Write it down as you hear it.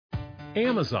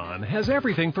Amazon has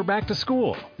everything for back to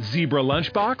school. Zebra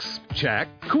lunchbox? Check.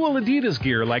 Cool Adidas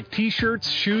gear like t-shirts,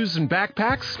 shoes, and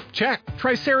backpacks? Check.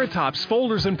 Triceratops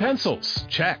folders and pencils?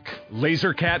 Check.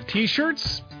 Laser Cat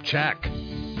t-shirts? Check.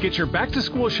 Get your back to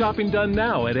school shopping done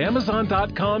now at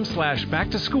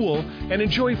Amazon.com/back-to-school and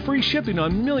enjoy free shipping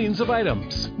on millions of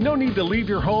items. No need to leave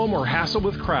your home or hassle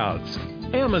with crowds.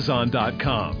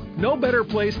 Amazon.com. No better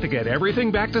place to get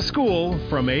everything back to school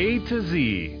from A to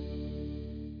Z.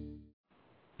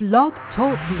 Blog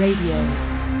Talk Radio.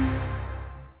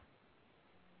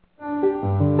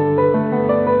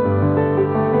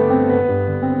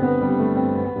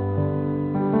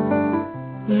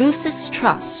 Lucis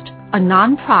Trust, a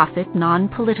non-profit,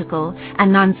 non-political,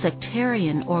 and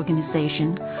non-sectarian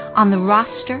organization on the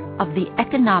roster of the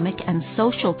Economic and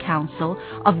Social Council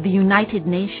of the United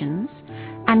Nations,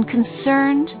 and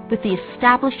concerned with the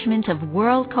establishment of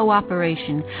world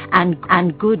cooperation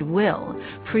and goodwill,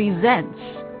 presents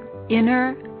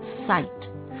Inner Sight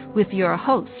with your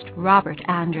host, Robert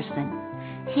Anderson.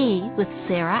 He, with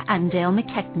Sarah and Dale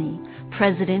McKechnie,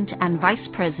 President and Vice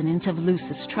President of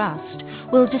Lucis Trust,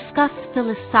 will discuss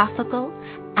philosophical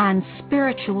and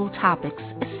spiritual topics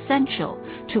essential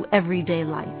to everyday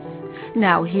life.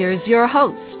 Now here's your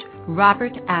host,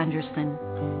 Robert Anderson.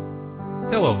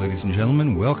 Hello, ladies and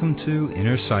gentlemen. Welcome to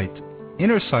Inner Sight.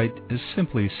 Inner sight is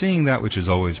simply seeing that which is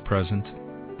always present,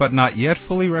 but not yet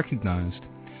fully recognized.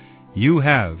 You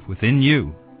have within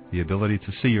you the ability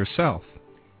to see yourself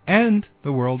and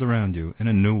the world around you in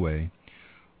a new way,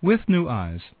 with new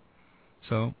eyes.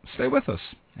 So stay with us,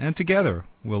 and together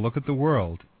we'll look at the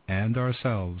world and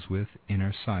ourselves with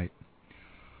inner sight.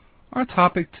 Our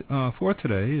topic for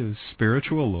today is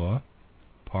Spiritual Law,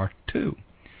 Part 2.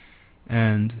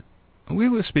 And we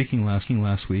were speaking last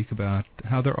week about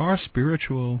how there are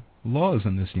spiritual laws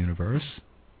in this universe.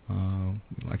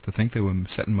 We like to think they were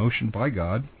set in motion by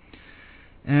God.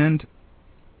 And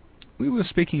we were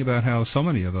speaking about how so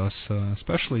many of us,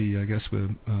 especially, I guess,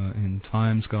 in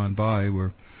times gone by,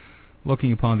 were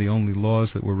looking upon the only laws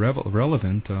that were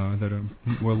relevant,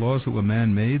 were laws that were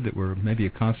man-made, that were maybe a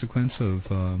consequence of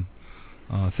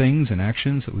things and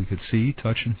actions that we could see,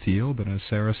 touch, and feel. But as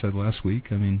Sarah said last week,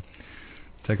 I mean,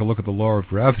 take a look at the law of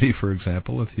gravity, for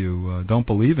example. If you don't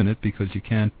believe in it because you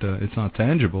can't, it's not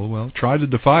tangible, well, try to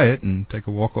defy it and take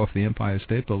a walk off the Empire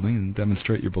State Building and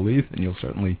demonstrate your belief, and you'll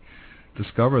certainly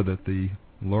discover that the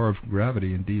law of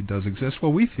gravity indeed does exist.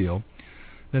 Well, we feel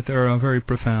that there are very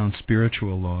profound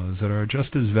spiritual laws that are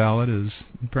just as valid, as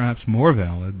perhaps more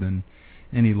valid than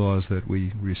any laws that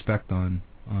we respect on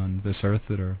this earth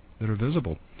that are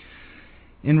visible.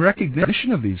 In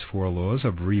recognition of these four laws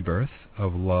of rebirth,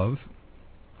 of love,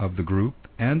 of the group,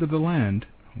 and of the land,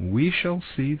 we shall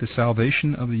see the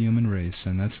salvation of the human race.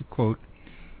 And that's a quote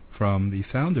from the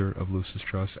founder of Lucis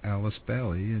Trust, Alice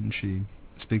Bailey, and she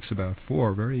speaks about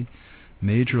four very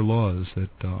major laws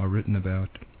that are written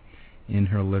about in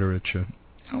her literature.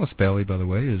 Alice Bailey, by the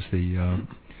way, is the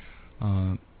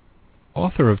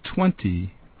author of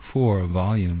 24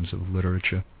 volumes of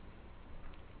literature,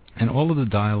 and all of the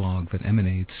dialogue that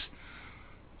emanates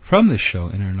from this show,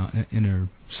 Inner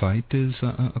Sight, is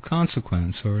a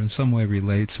consequence, or in some way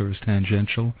relates or is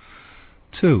tangential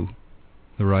to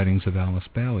the writings of Alice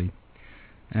Bailey.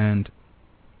 And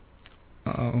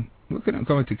we're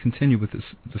going to continue with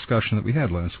this discussion that we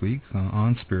had last week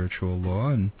on spiritual law,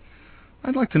 and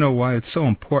I'd like to know why it's so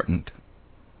important.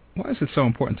 Why is it so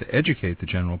important to educate the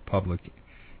general public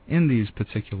in these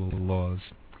particular laws?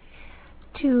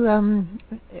 To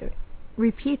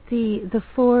repeat the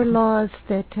four laws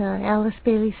that Alice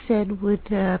Bailey said would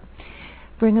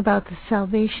bring about the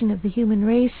salvation of the human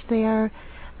race. They are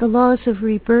the laws of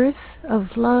rebirth,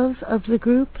 of love, of the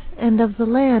group, and of the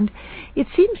land. It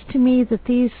seems to me that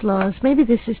these laws, maybe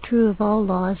this is true of all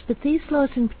laws, but these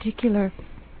laws in particular,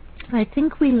 I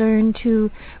think we learn to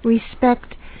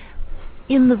respect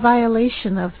in the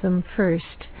violation of them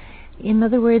first. In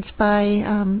other words, by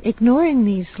ignoring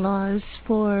these laws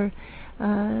for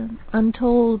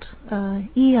untold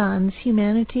eons,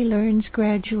 humanity learns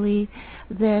gradually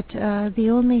that the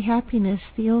only happiness,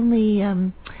 the only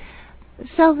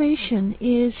salvation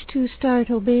is to start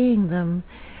obeying them.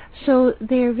 So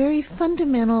they are very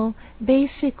fundamental,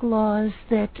 basic laws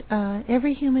that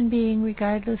every human being,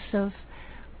 regardless of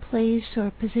place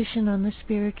or position on the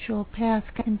spiritual path,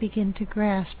 can begin to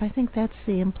grasp. I think that's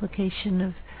the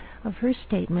implication of her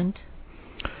statement.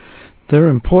 They're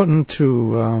important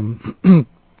to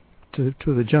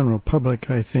the general public,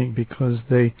 I think, because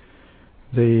a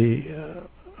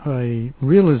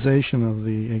realization of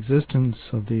the existence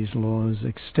of these laws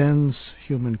extends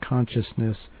human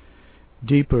consciousness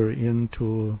deeper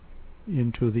into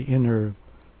into the inner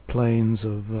planes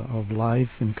of life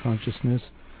and consciousness,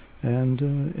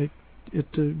 and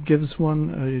it gives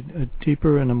one a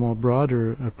deeper and a more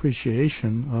broader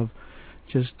appreciation of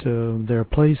just their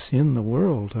place in the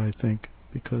world, I think,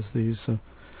 because these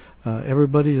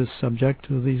everybody is subject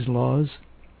to these laws,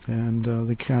 and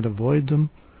they can't avoid them.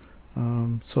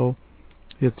 So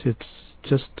it's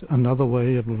just another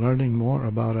way of learning more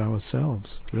about ourselves,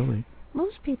 really.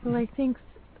 Most people, I think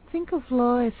of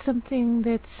law as something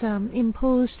that's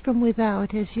imposed from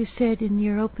without. As you said in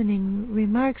your opening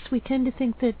remarks, we tend to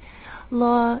think that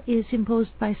law is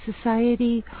imposed by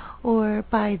society or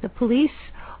by the police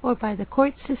or by the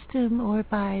court system or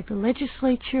by the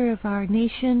legislature of our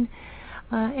nation.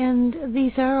 And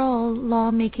these are all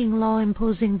law-making,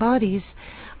 law-imposing bodies.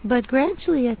 But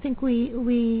gradually, I think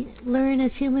we learn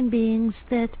as human beings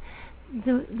that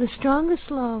the strongest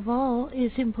law of all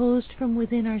is imposed from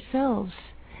within ourselves.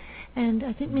 And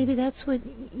I think maybe that's what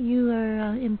you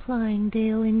are implying,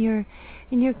 Dale, in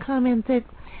your comment, that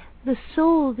the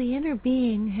soul, the inner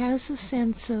being, has a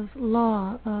sense of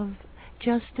law, of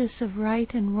justice, of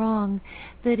right and wrong,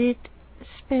 that it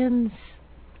spends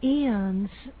eons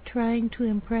trying to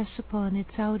impress upon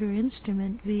its outer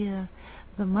instrument via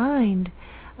the mind.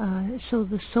 So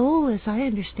the soul, as I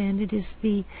understand it, is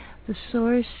the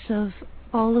source of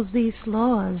all of these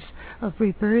laws, of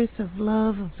rebirth, of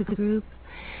love, of the group.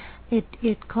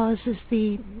 It causes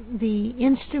the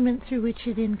instrument through which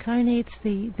it incarnates,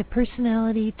 the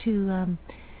personality, to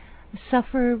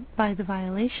suffer by the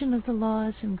violation of the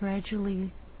laws and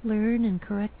gradually learn and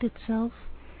correct itself.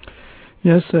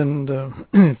 Yes, and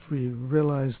if we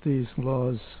realize these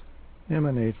laws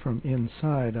emanate from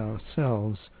inside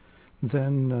ourselves,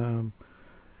 then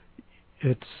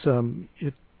it's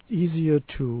easier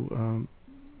to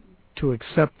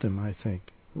accept them, I think.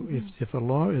 If a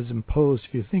law is imposed,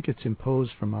 if you think it's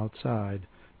imposed from outside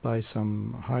by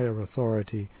some higher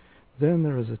authority, then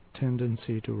there is a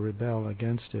tendency to rebel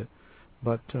against it.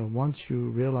 But once you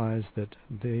realize that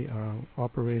they are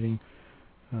operating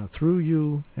through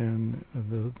you, and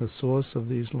the source of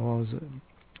these laws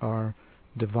are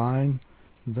divine,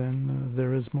 then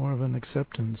there is more of an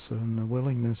acceptance and a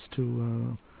willingness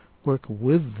to work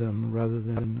with them rather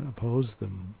than oppose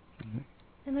them.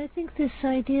 And I think this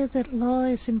idea that law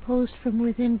is imposed from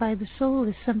within by the soul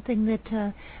is something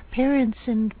that parents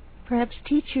and perhaps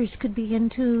teachers could begin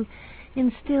to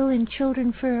instill in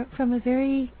children from a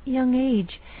very young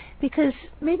age. Because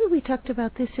maybe we talked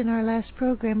about this in our last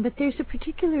program, but there's a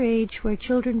particular age where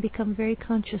children become very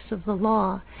conscious of the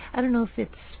law. I don't know if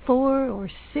it's 4 or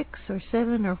 6 or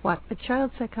 7 or what, but child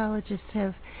psychologists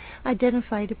have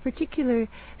identified a particular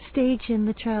stage in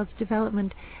the child's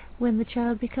development when the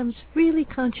child becomes really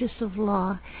conscious of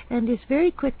law and is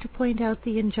very quick to point out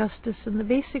the injustice and the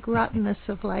basic rottenness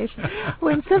of life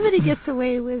when somebody gets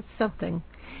away with something.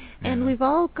 And we've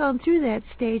all gone through that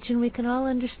stage, and we can all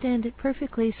understand it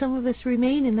perfectly. Some of us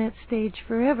remain in that stage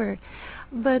forever.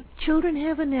 But children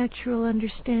have a natural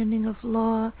understanding of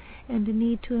law and a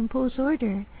need to impose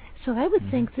order. So I would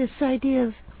think this idea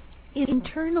of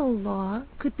internal law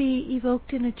could be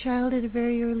evoked in a child at a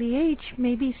very early age,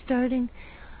 maybe starting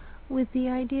with the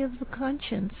idea of the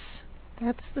conscience.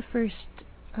 That's the first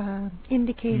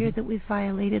indicator that we've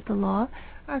violated the law.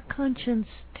 Our conscience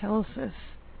tells us.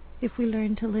 If we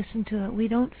learn to listen to it, we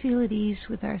don't feel at ease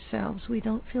with ourselves. We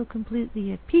don't feel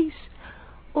completely at peace,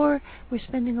 or we're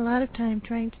spending a lot of time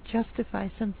trying to justify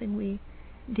something we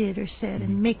did or said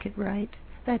and make it right.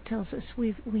 That tells us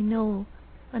we know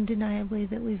undeniably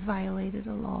that we've violated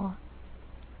a law.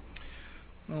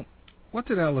 Well, what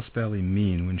did Alice Bailey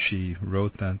mean when she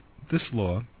wrote that this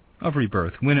law of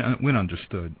rebirth, when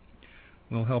understood,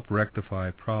 will help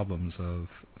rectify problems of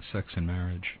sex and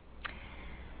marriage?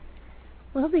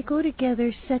 Well, they go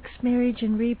together, sex, marriage,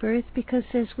 and rebirth, because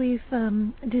as we've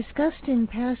discussed in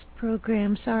past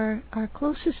programs, our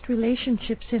closest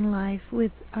relationships in life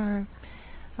with our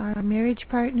marriage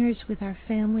partners, with our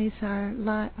families,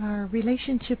 our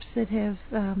relationships that have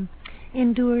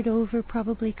endured over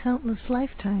probably countless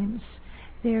lifetimes.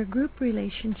 They are group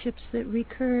relationships that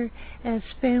recur as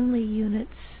family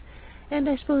units, and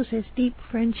I suppose as deep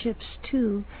friendships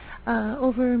too,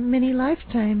 over many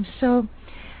lifetimes. So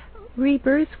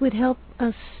rebirth would help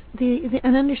us,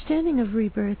 an understanding of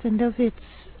rebirth and of its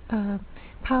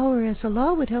power as a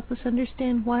law would help us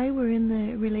understand why we're in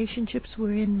the relationships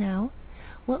we're in now,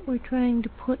 what we're trying to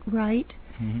put right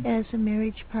as a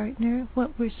marriage partner,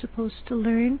 what we're supposed to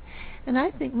learn, and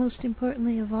I think most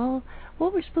importantly of all,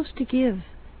 what we're supposed to give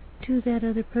to that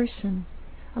other person.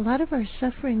 A lot of our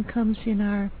suffering comes in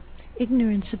our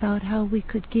ignorance about how we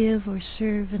could give or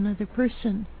serve another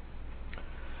person.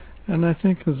 And I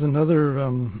think there's another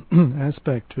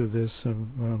aspect to this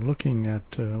of looking at,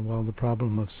 the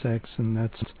problem of sex, and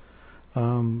that's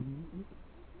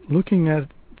looking at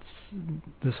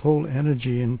this whole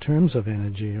energy in terms of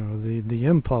energy, or the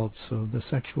impulse, or the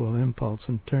sexual impulse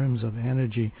in terms of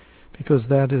energy, because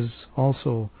that is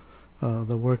also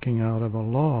the working out of a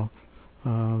law.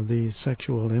 The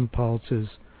sexual impulse is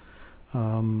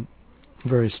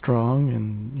very strong,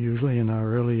 and usually in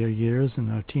our earlier years,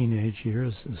 in our teenage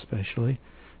years especially,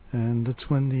 and it's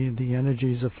when the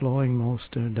energies are flowing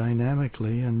most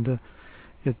dynamically, and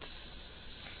it's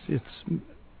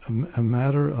a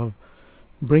matter of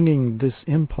bringing this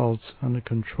impulse under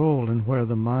control, and where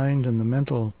the mind and the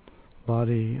mental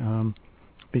body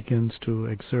begins to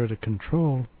exert a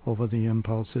control over the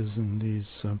impulses and these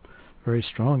very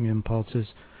strong impulses,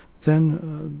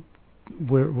 then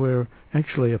we're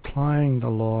actually applying the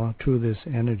law to this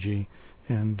energy,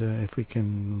 and if we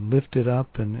can lift it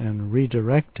up and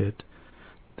redirect it,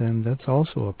 then that's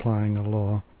also applying a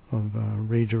law of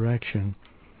redirection.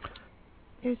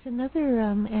 There's another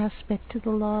aspect to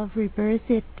the law of rebirth.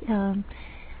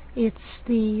 It's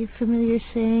the familiar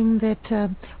saying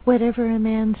that whatever a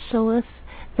man soweth,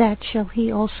 that shall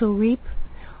he also reap,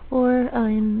 or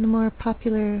in the more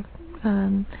popular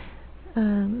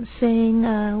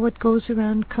saying, what goes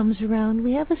around comes around.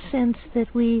 We have a sense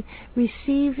that we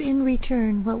receive in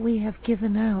return what we have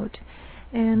given out,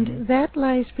 and that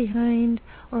lies behind,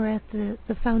 or at the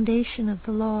foundation of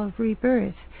the law of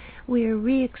rebirth. We are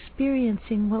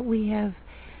re-experiencing what we have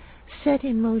set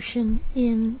in motion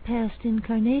in past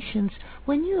incarnations.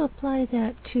 When you apply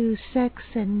that to sex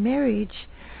and marriage,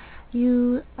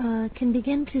 you can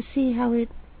begin to see how it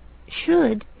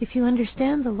should, if you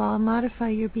understand the law, modify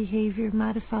your behavior,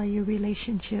 modify your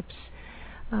relationships,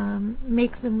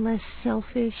 make them less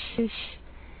selfish,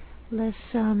 less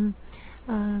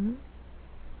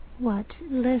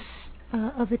less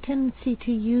of a tendency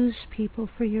to use people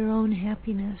for your own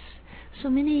happiness. So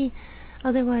many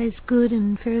otherwise good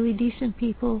and fairly decent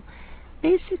people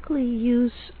basically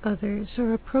use others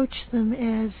or approach them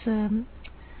as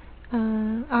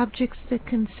objects that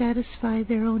can satisfy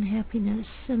their own happiness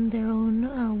and their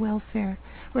own welfare,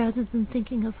 rather than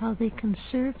thinking of how they can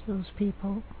serve those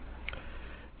people.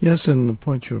 Yes, and the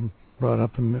point you brought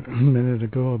up a minute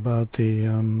ago about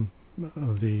the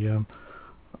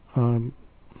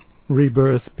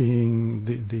rebirth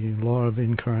being the law of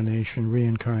incarnation,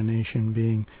 reincarnation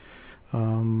being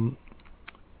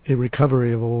a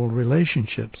recovery of old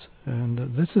relationships, and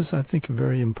this is, I think, a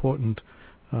very important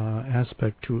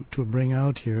aspect to bring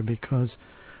out here, because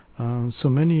so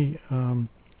many,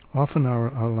 often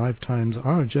our lifetimes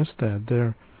are just that.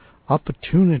 They're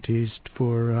opportunities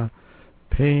for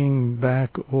paying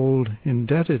back old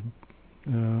indebted,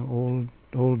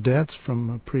 old debts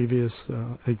from previous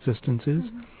existences,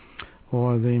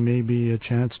 or they may be a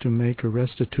chance to make a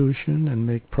restitution and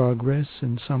make progress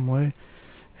in some way,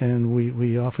 and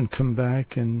we often come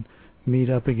back and meet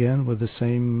up again with the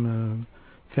same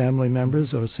family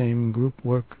members or same group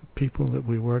work people that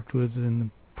we worked with in the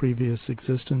previous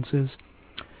existences.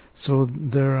 So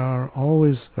there are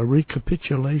always a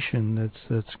recapitulation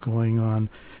that's going on.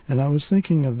 And I was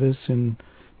thinking of this in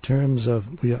terms of,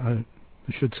 I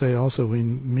should say also, we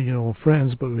meet old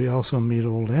friends, but we also meet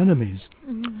old enemies.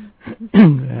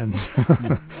 And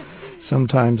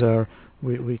sometimes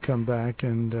we come back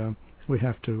and we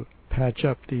have to patch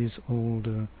up these old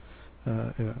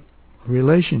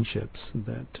relationships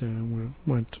that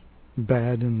went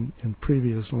bad in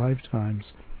previous lifetimes.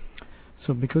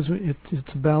 So because it's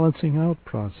a balancing out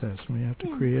process, we have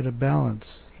to create a balance,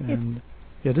 and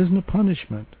it isn't a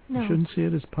punishment. No. You shouldn't see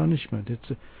it as punishment.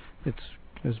 It's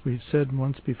as we said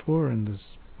once before in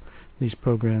these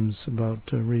programs about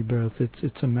rebirth.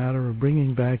 It's a matter of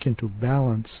bringing back into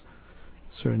balance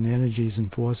certain energies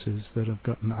and forces that have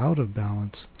gotten out of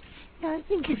balance. Yeah, I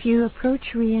think if you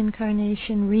approach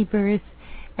reincarnation, rebirth,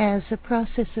 as a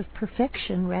process of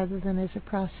perfection rather than as a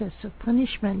process of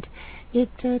punishment, it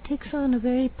takes on a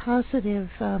very positive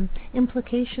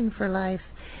implication for life,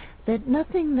 that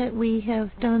nothing that we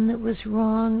have done that was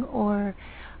wrong or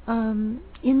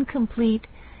incomplete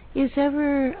is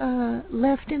ever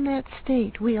left in that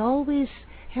state. We always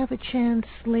have a chance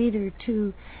later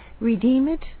to redeem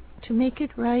it, to make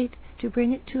it right, to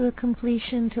bring it to a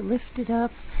completion, to lift it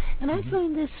up. And I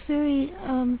find this very,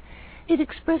 it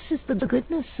expresses the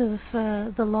goodness of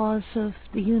the laws of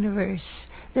the universe,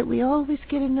 that we always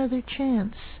get another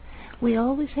chance. We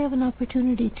always have an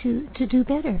opportunity to do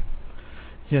better.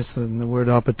 Yes, and the word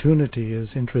opportunity is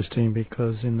interesting,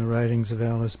 because in the writings of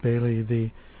Alice Bailey,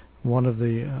 the one of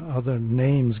the other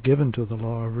names given to the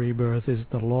law of rebirth is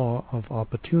the law of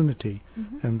opportunity,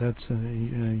 and that's a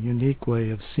unique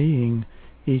way of seeing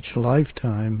each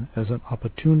lifetime as an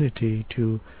opportunity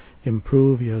to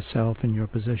improve yourself and your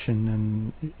position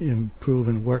and improve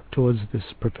and work towards this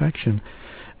perfection.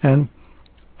 And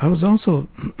I was also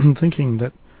thinking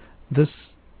that this,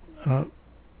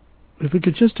 if we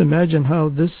could just imagine how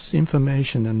this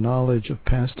information and knowledge of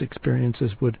past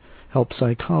experiences would help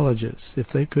psychologists, if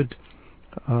they could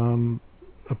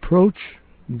approach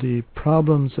the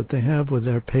problems that they have with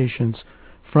their patients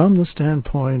from the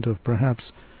standpoint of perhaps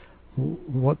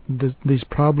what these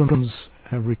problems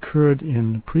have recurred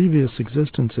in previous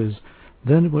existences,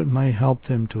 then it might help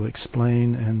them to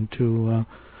explain and to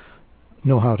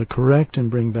know how to correct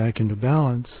and bring back into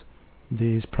balance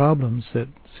these problems that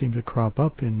seem to crop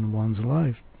up in one's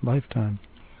lifetime.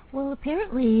 Well,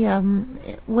 apparently,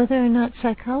 whether or not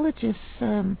psychologists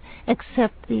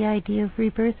accept the idea of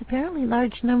rebirth, apparently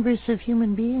large numbers of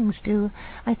human beings do.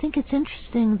 I think it's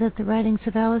interesting that the writings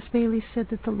of Alice Bailey said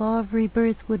that the law of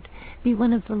rebirth would be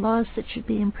one of the laws that should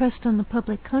be impressed on the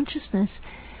public consciousness,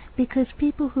 because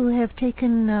people who have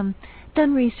done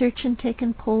research and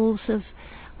taken polls of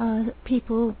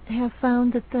people have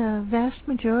found that the vast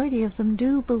majority of them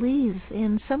do believe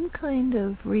in some kind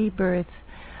of rebirth.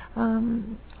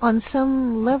 On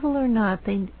some level or not,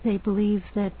 they believe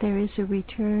that there is a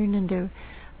return and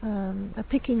a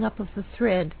picking up of the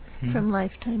thread from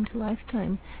lifetime to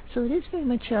lifetime. So it is very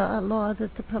much a law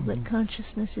that the public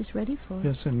consciousness is ready for.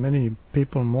 Yes, and many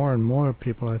people, more and more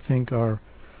people, I think, are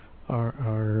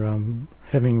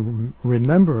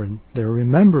remembering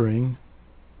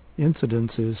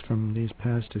incidences from these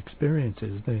past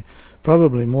experiences.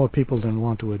 Probably more people than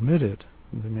want to admit it.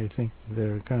 They may think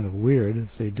they're kind of weird if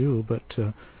they do, but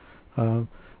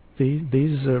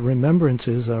these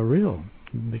remembrances are real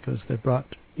because they're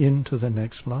brought into the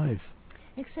next life.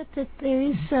 Except that there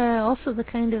is also the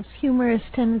kind of humorous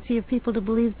tendency of people to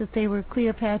believe that they were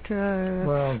Cleopatra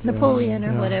or Napoleon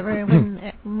or whatever,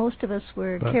 when most of us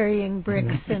were carrying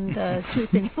bricks and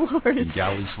sweeping floors. And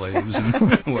galley slaves and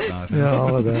whatnot. Yeah,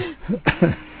 all of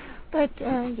that. But,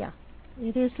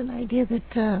 it is an idea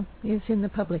that is in the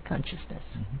public consciousness.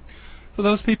 For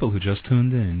those people who just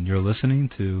tuned in, you're listening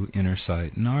to Inner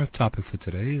Sight, and our topic for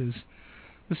today is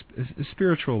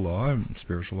spiritual law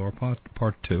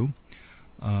part 2.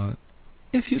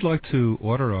 If you'd like to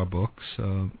order our books,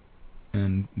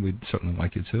 and we'd certainly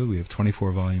like you to, we have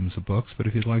 24 volumes of books, but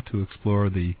if you'd like to explore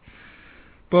the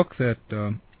book that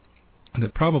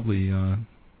probably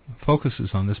focuses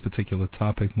on this particular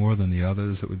topic more than the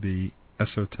others, it would be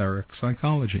Esoteric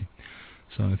Psychology.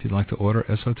 So if you'd like to order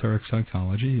Esoteric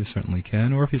Psychology, you certainly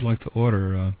can, or if you'd like to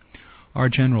order our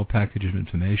general package of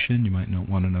information, you might not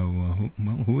want to know,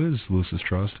 who is Lucis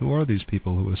Trust? Who are these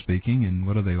people who are speaking, and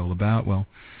what are they all about? Well,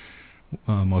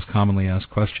 most commonly asked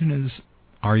question is,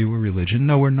 are you a religion?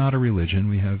 No, we're not a religion.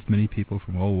 We have many people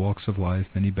from all walks of life,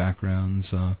 many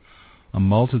backgrounds, a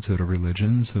multitude of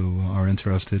religions who are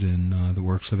interested in the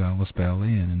works of Alice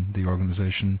Bailey and in the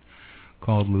organization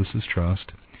called Lucis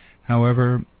Trust.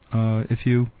 However, I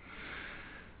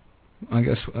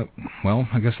guess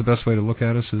the best way to look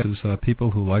at us is people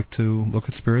who like to look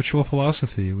at spiritual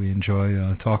philosophy. We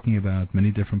enjoy talking about many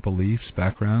different beliefs,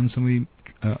 backgrounds, and we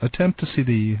attempt to see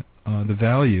the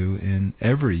value in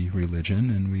every religion,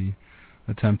 and we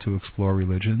attempt to explore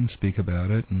religion, speak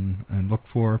about it, and look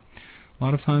for. A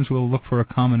lot of times we'll look for a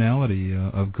commonality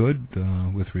of good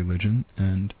with religion,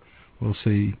 and we'll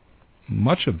see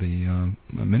many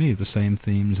of the same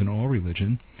themes in all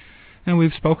religion. And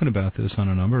we've spoken about this on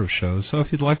a number of shows. So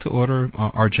if you'd like to order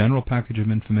our general package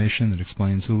of information that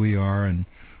explains who we are and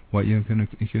what you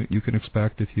can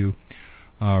expect if you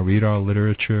read our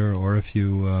literature, or if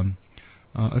you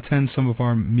attend some of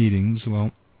our meetings,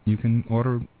 well, you can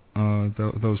order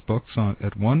those books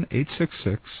at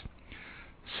 1-866-695-8247.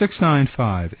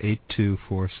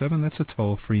 That's a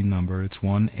toll-free number. It's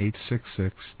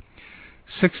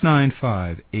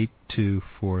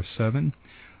 1-866-695-8247.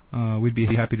 We'd be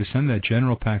happy to send that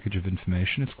general package of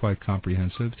information. It's quite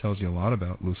comprehensive. Tells you a lot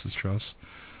about Lucis Trust.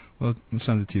 We'll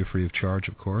send it to you free of charge,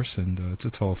 of course, and it's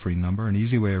a toll-free number. An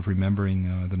easy way of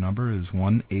remembering the number is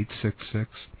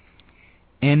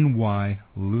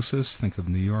 1-866-NY-LUCIS. Think of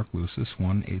New York Lucis,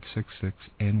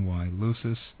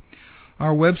 1-866-NY-LUCIS.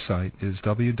 Our website is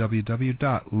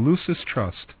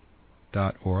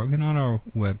www.lucistrust.org, and on our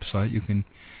website you can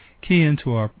key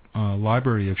into our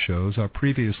library of shows, our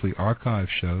previously archived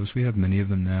shows. We have many of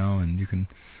them now, and you can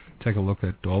take a look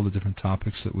at all the different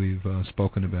topics that we've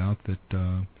spoken about that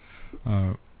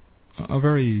are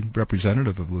very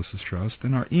representative of Lucis Trust.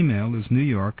 And our email is New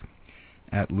York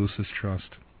at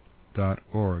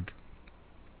lucistrust.org.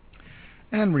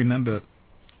 And remember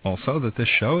also that this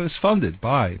show is funded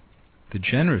by the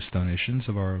generous donations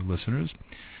of our listeners,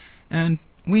 and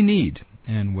we need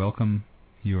and welcome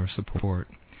your support.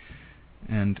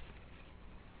 And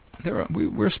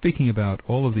we're speaking about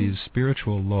all of these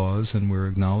spiritual laws, and we're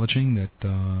acknowledging that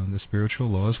the spiritual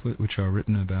laws which are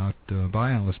written about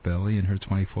by Alice Bailey in her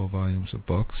 24 volumes of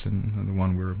books, and the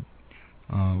one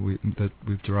that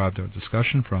we've derived our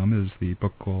discussion from is the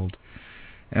book called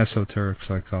Esoteric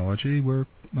Psychology. We're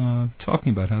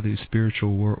talking about how these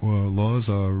spiritual laws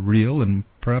are real, and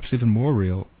perhaps even more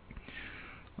real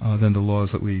than the laws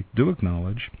that we do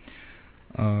acknowledge.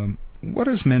 What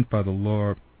is meant by the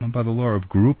law of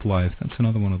group life? That's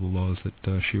another one of the laws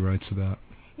that she writes about.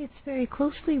 It's very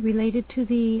closely related to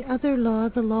the other law,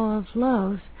 the law of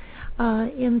love,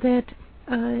 in that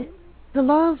the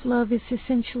law of love is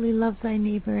essentially love thy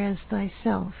neighbor as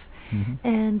thyself. Mm-hmm.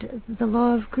 And the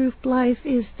law of group life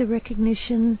is the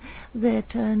recognition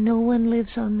that no one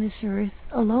lives on this earth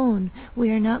alone. We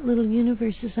are not little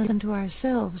universes unto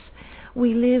ourselves.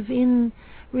 We live in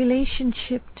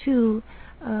relationship to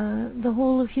the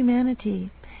whole of humanity.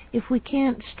 If we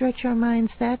can't stretch our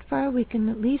minds that far, we can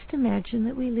at least imagine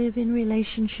that we live in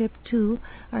relationship to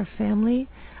our family,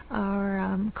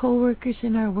 our co-workers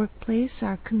in our workplace,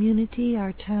 our community,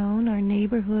 our town, our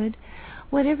neighborhood.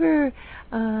 Whatever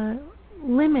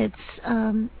limits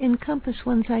encompass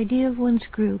one's idea of one's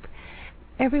group,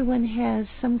 everyone has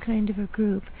some kind of a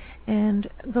group. And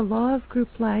the law of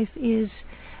group life is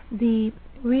the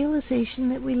realization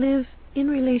that we live in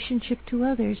relationship to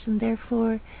others, and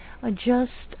therefore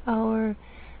adjust our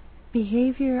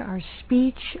behavior, our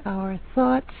speech, our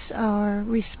thoughts, our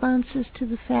responses to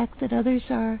the fact that others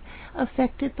are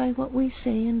affected by what we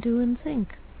say and do and think.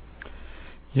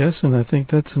 Yes, and I think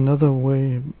that's another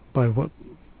way by what,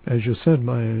 as you said,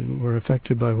 we're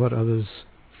affected by what others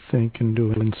think and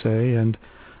do and say, and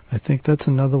I think that's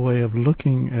another way of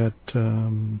looking at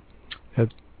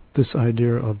this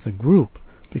idea of the group,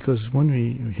 because when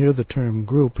we hear the term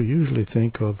group, we usually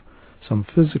think of some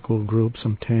physical group,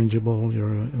 some tangible, you're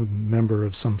a member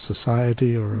of some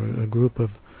society or a group of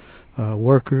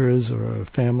workers or a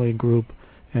family group,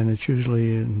 and it's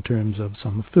usually in terms of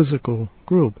some physical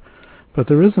group. But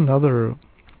there is another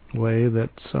way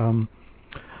that's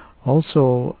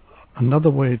also another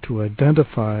way to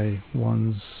identify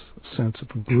one's sense of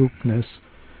groupness,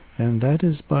 and that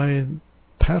is by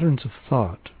patterns of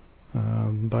thought,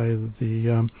 by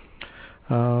the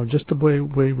just the way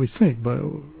we think. But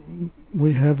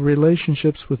we have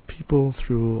relationships with people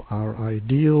through our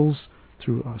ideals,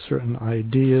 through certain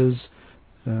ideas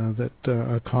that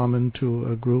are common to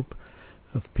a group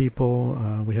of people.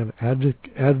 We have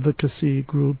advocacy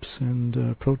groups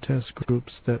and protest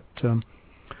groups that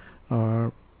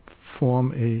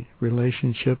form a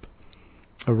relationship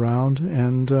around,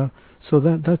 and so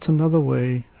that's another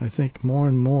way. I think more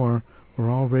and more we're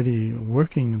already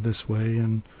working this way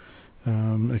and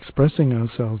expressing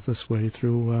ourselves this way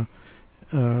through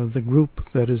the group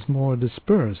that is more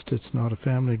dispersed. It's not a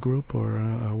family group or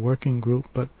a working group,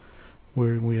 but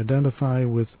where we identify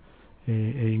with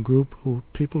a group who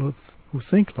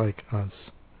think like us,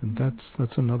 and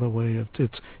that's another way of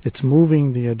it's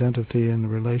moving the identity and the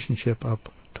relationship up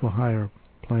to a higher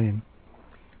plane.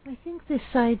 I think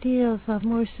this idea of a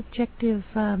more subjective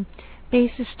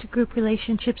basis to group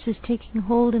relationships is taking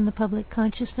hold in the public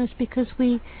consciousness, because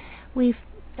we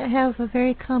have a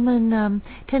very common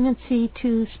tendency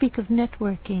to speak of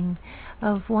networking,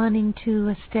 of wanting to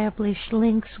establish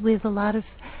links with a lot of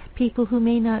people who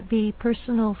may not be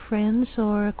personal friends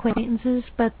or acquaintances,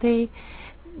 but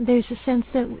there's a sense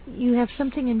that you have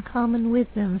something in common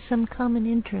with them, some common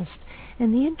interest.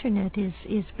 And the Internet is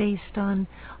based on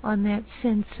that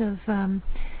sense of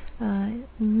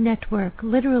network,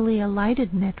 literally a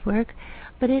lighted network,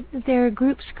 but there are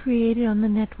groups created on the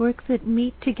network that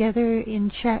meet together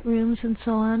in chat rooms and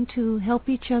so on to help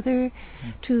each other,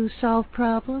 to solve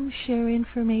problems, share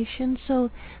information.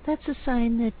 So that's a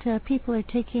sign that people are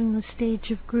taking the stage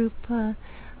of group a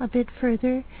bit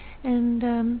further.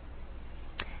 And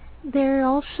there are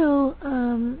also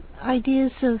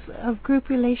ideas of group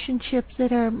relationships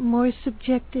that are more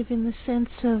subjective in the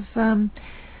sense of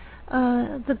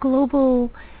the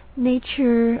global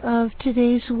nature of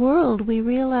today's world. We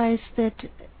realize that,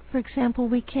 for example,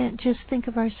 we can't just think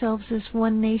of ourselves as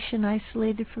one nation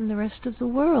isolated from the rest of the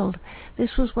world.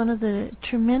 This was one of the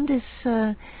tremendous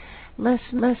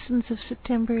lessons of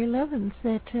September 11th,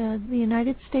 that the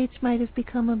United States might have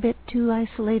become a bit too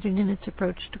isolated in its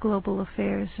approach to global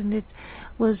affairs, and it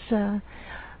was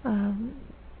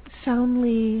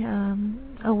soundly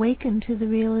awakened to the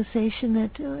realization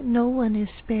that no one is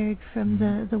spared from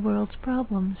the world's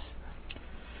problems.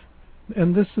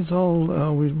 And this is all,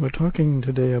 we're talking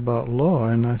today about law,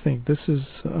 and I think this is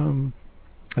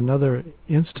another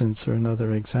instance or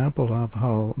another example of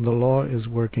how the law is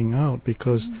working out,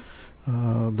 because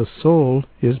the soul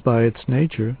is by its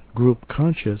nature group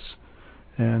conscious,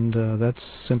 and that's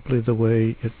simply the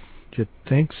way it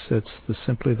thinks, that's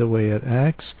simply the way it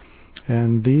acts,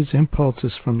 and these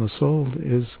impulses from the soul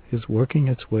is working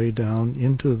its way down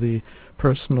into the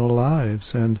personal lives,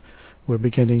 and we're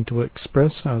beginning to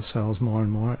express ourselves more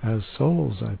and more as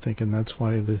souls, I think, and that's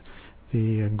why the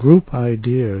group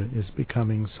idea is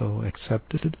becoming so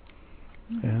accepted,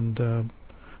 and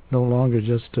no longer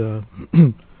just a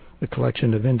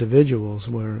collection of individuals.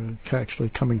 We're actually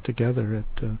coming together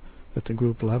at the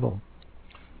group level.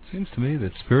 It seems to me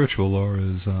that spiritual law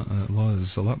is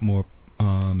a lot more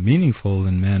meaningful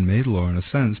than man-made law in a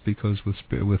sense, because with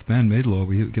man-made law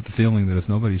we get the feeling that if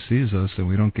nobody sees us and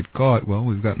we don't get caught, well,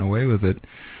 we've gotten away with it.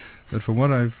 But from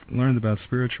what I've learned about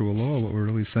spiritual law, what we're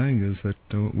really saying is that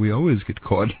we always get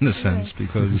caught in a sense,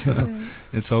 because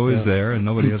it's always there and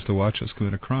nobody has to watch us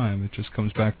commit a crime. It just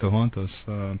comes back to haunt us.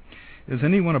 Is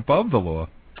anyone above the law?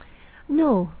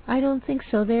 No, I don't think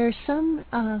so. There are some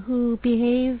who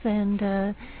behave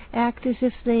and act as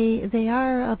if they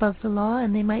are above the law,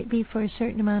 and they might be for a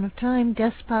certain amount of time.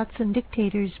 Despots and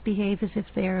dictators behave as if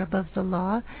they are above the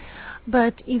law,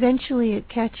 but eventually it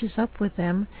catches up with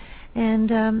them.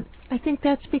 And I think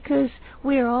that's because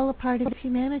we are all a part of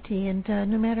humanity, and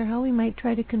no matter how we might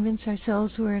try to convince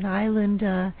ourselves we're an island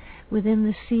within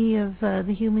the sea of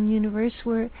the human universe,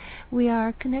 we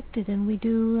are connected, and we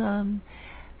do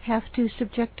have to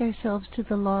subject ourselves to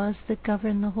the laws that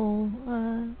govern the whole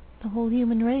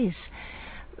human race.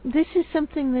 This is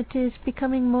something that is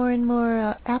becoming more and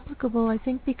more applicable, I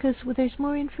think, because there's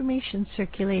more information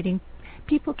circulating.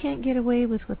 People can't get away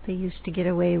with what they used to get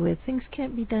away with. Things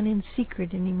can't be done in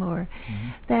secret anymore.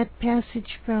 That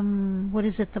passage from,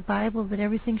 the Bible, that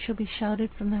everything shall be shouted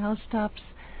from the housetops,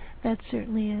 that's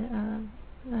certainly a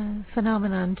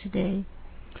phenomenon today.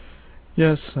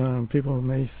 Yes, people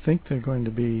may think they're going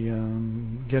to be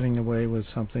getting away with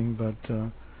something, but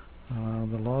the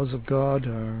laws of God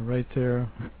are right there,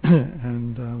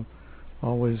 and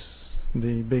always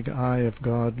the big eye of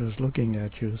God is looking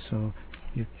at you, so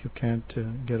you can't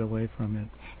get away from it.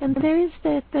 And there is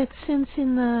that sense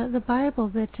in the Bible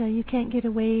that you can't get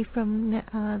away from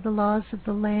the laws of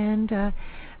the land.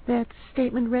 That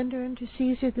statement, render unto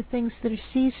Caesar the things that are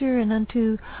Caesar, and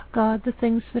unto God the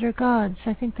things that are God's.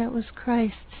 I think that was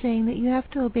Christ saying that you have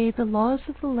to obey the laws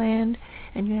of the land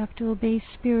and you have to obey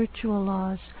spiritual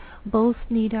laws. Both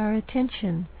need our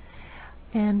attention,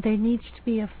 and there needs to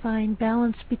be a fine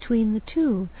balance between the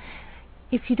two.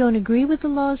 If you don't agree with the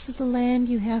laws of the land,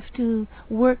 you have to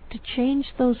work to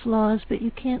change those laws, but you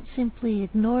can't simply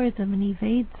ignore them and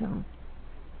evade them.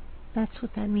 That's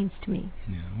what that means to me.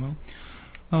 Yeah, well,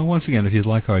 once again, if you'd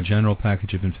like our general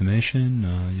package of information,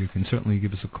 you can certainly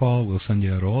give us a call. We'll send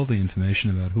you out all the information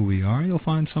about who we are. You'll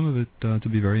find some of it to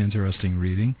be very interesting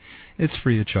reading. It's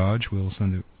free of charge. We'll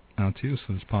send it out to you as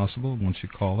soon as possible once you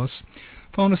call us.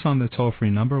 Phone us on the toll-free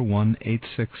number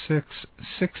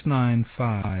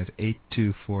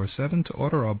 1-866-695-8247 to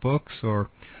order our books or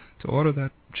to order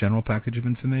that general package of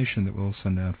information that we'll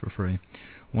send out for free.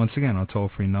 Once again, our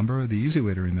toll-free number, the easy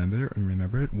way to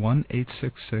remember it,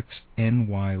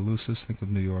 1-866-NY-LUCIS. Think of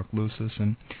New York, Lucis.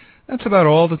 And that's about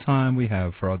all the time we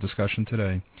have for our discussion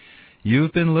today.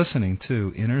 You've been listening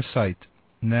to Inner Sight.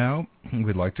 Now,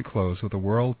 we'd like to close with a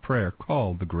world prayer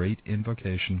called the Great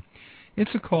Invocation.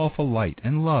 It's a call for light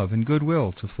and love and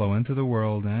goodwill to flow into the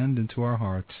world and into our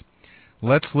hearts.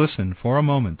 Let's listen for a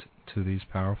moment to these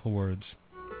powerful words.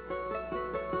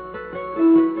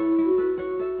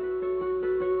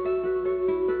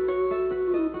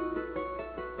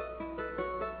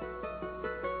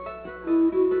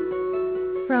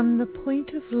 From the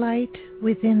point of light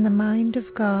within the mind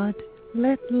of God,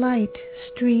 let light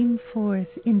stream forth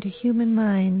into human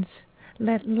minds.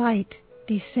 Let light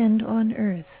descend on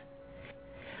earth.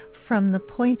 From the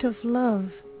point of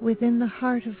love within the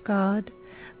heart of God,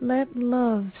 let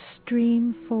love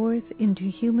stream forth into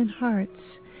human hearts.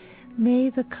 May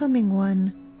the coming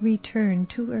one return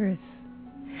to earth.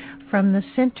 From the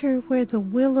center where the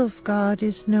will of God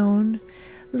is known,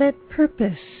 let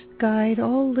purpose guide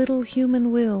all little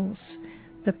human wills,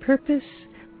 the purpose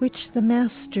which the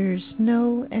masters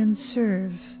know and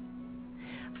serve.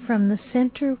 From the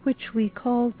center which we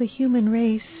call the human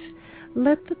race,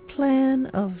 let the plan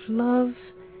of love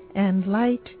and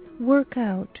light work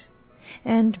out,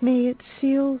 and may it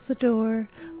seal the door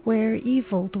where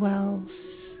evil dwells.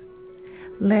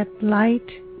 Let light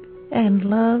and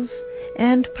love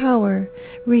and power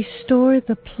restore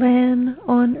the plan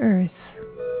on earth.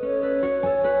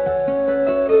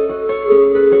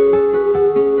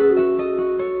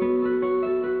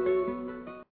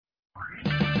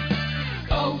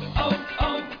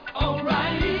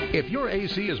 If your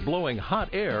AC is blowing hot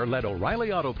air, let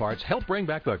O'Reilly Auto Parts help bring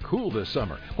back the cool this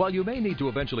summer. While you may need to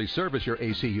eventually service your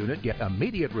AC unit, get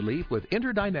immediate relief with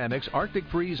Interdynamics Arctic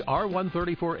Freeze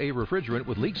R134A refrigerant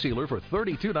with leak sealer for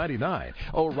 $32.99.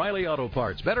 O'Reilly Auto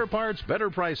Parts, better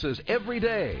prices every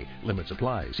day. Limits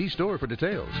apply. See store for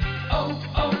details.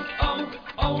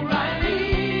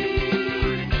 O'Reilly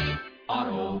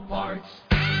Auto Parts.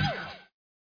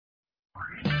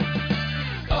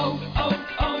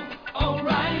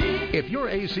 If your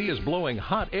AC is blowing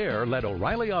hot air, let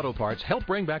O'Reilly Auto Parts help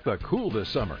bring back the cool this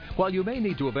summer. While you may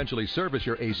need to eventually service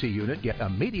your AC unit, get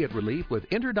immediate relief with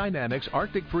Interdynamics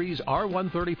Arctic Freeze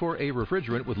R134A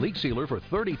refrigerant with leak sealer for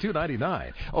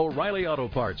 $32.99. O'Reilly Auto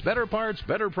Parts, better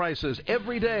prices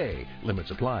every day.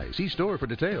 Limits apply. See store for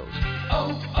details.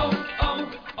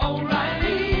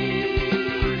 O'Reilly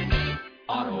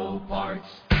Auto Parts.